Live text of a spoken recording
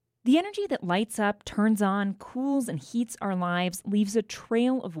The energy that lights up, turns on, cools, and heats our lives leaves a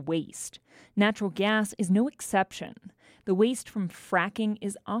trail of waste. Natural gas is no exception. The waste from fracking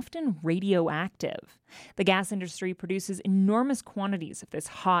is often radioactive. The gas industry produces enormous quantities of this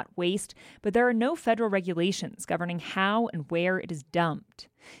hot waste, but there are no federal regulations governing how and where it is dumped.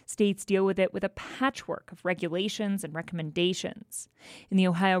 States deal with it with a patchwork of regulations and recommendations. In the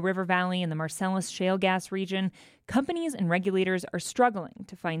Ohio River Valley and the Marcellus shale gas region, companies and regulators are struggling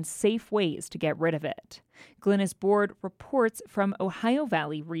to find safe ways to get rid of it. Glynis Board reports from Ohio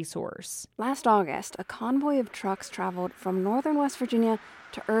Valley Resource. Last August, a convoy of trucks traveled from northern West Virginia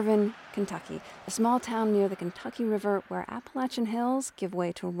to Irvine, Kentucky, a small town near the Kentucky River where Appalachian hills give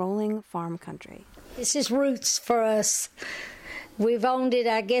way to rolling farm country. This is roots for us. We've owned it,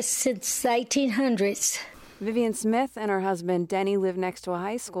 I guess, since the 1800s. Vivian Smith and her husband, Denny, live next to a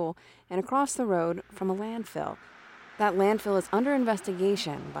high school and across the road from a landfill. That landfill is under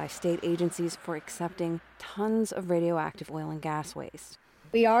investigation by state agencies for accepting tons of radioactive oil and gas waste.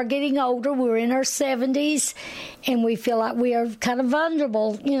 We are getting older. We're in our 70s, and we feel like we are kind of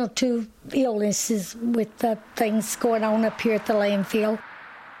vulnerable, to illnesses with the things going on up here at the landfill.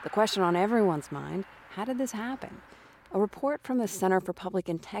 The question on everyone's mind, how did this happen? A report from the Center for Public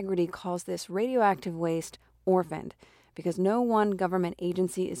Integrity calls this radioactive waste orphaned because no one government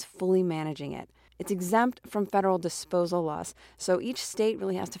agency is fully managing it. It's exempt from federal disposal laws, so each state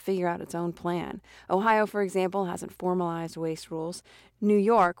really has to figure out its own plan. Ohio, for example, hasn't formalized waste rules. New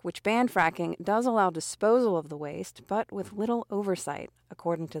York, which banned fracking, does allow disposal of the waste, but with little oversight,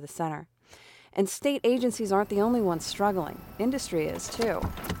 according to the center. And state agencies aren't the only ones struggling. Industry is, too.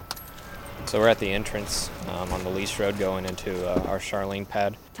 So we're at the entrance on the Lease Road going into our Charlene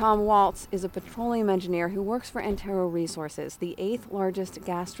pad. Tom Waltz is a petroleum engineer who works for Antero Resources, the 8th largest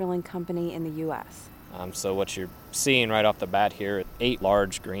gas drilling company in the U.S. So what you're seeing right off the bat here, 8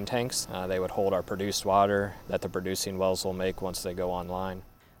 large green tanks. They would hold our produced water that the producing wells will make once they go online.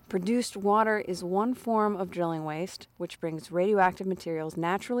 Produced water is one form of drilling waste, which brings radioactive materials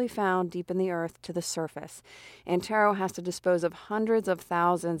naturally found deep in the earth to the surface. Antero has to dispose of hundreds of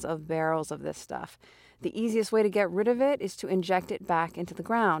thousands of barrels of this stuff. The easiest way to get rid of it is to inject it back into the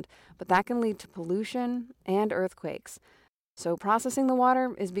ground, but that can lead to pollution and earthquakes. So processing the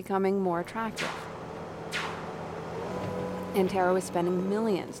water is becoming more attractive. Antero is spending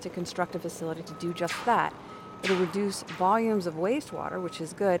millions to construct a facility to do just that. It'll reduce volumes of wastewater, which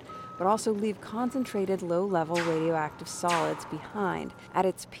is good, but also leave concentrated low-level radioactive solids behind. At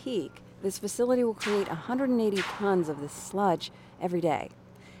its peak, this facility will create 180 tons of this sludge every day.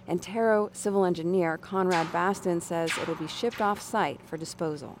 Antero civil engineer Conrad Baston says it'll be shipped off-site for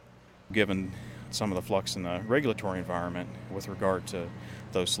disposal. Given some of the flux in the regulatory environment with regard to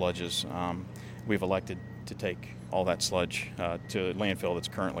those sludges, we've elected to take all that sludge to a landfill that's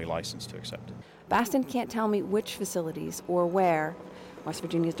currently licensed to accept it. Baston can't tell me which facilities or where. West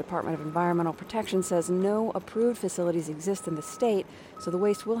Virginia's Department of Environmental Protection says no approved facilities exist in the state, so the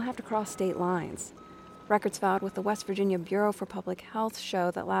waste will have to cross state lines. Records filed with the West Virginia Bureau for Public Health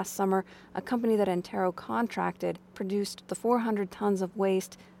show that last summer, a company that Antero contracted produced the 400 tons of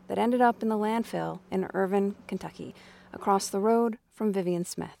waste that ended up in the landfill in Irvine, Kentucky, across the road from Vivian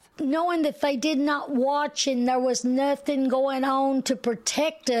Smith. Knowing that they did not watch and there was nothing going on to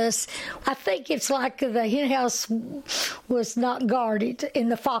protect us, I think it's like the hen house was not guarded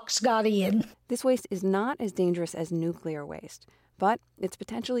and the fox got in. This waste is not as dangerous as nuclear waste, but it's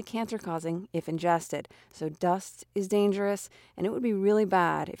potentially cancer-causing if ingested. So dust is dangerous, and it would be really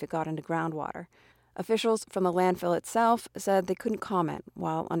bad if it got into groundwater. Officials from the landfill itself said they couldn't comment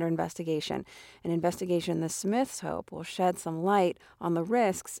while under investigation. An investigation the Smiths hope will shed some light on the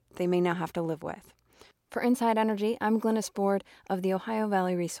risks they may now have to live with. For Inside Energy, I'm Glynis Board of the Ohio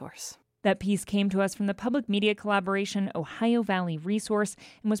Valley Resource. That piece came to us from the public media collaboration Ohio Valley Resource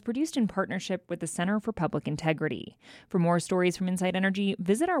and was produced in partnership with the Center for Public Integrity. For more stories from Inside Energy,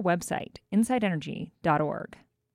 visit our website, insideenergy.org.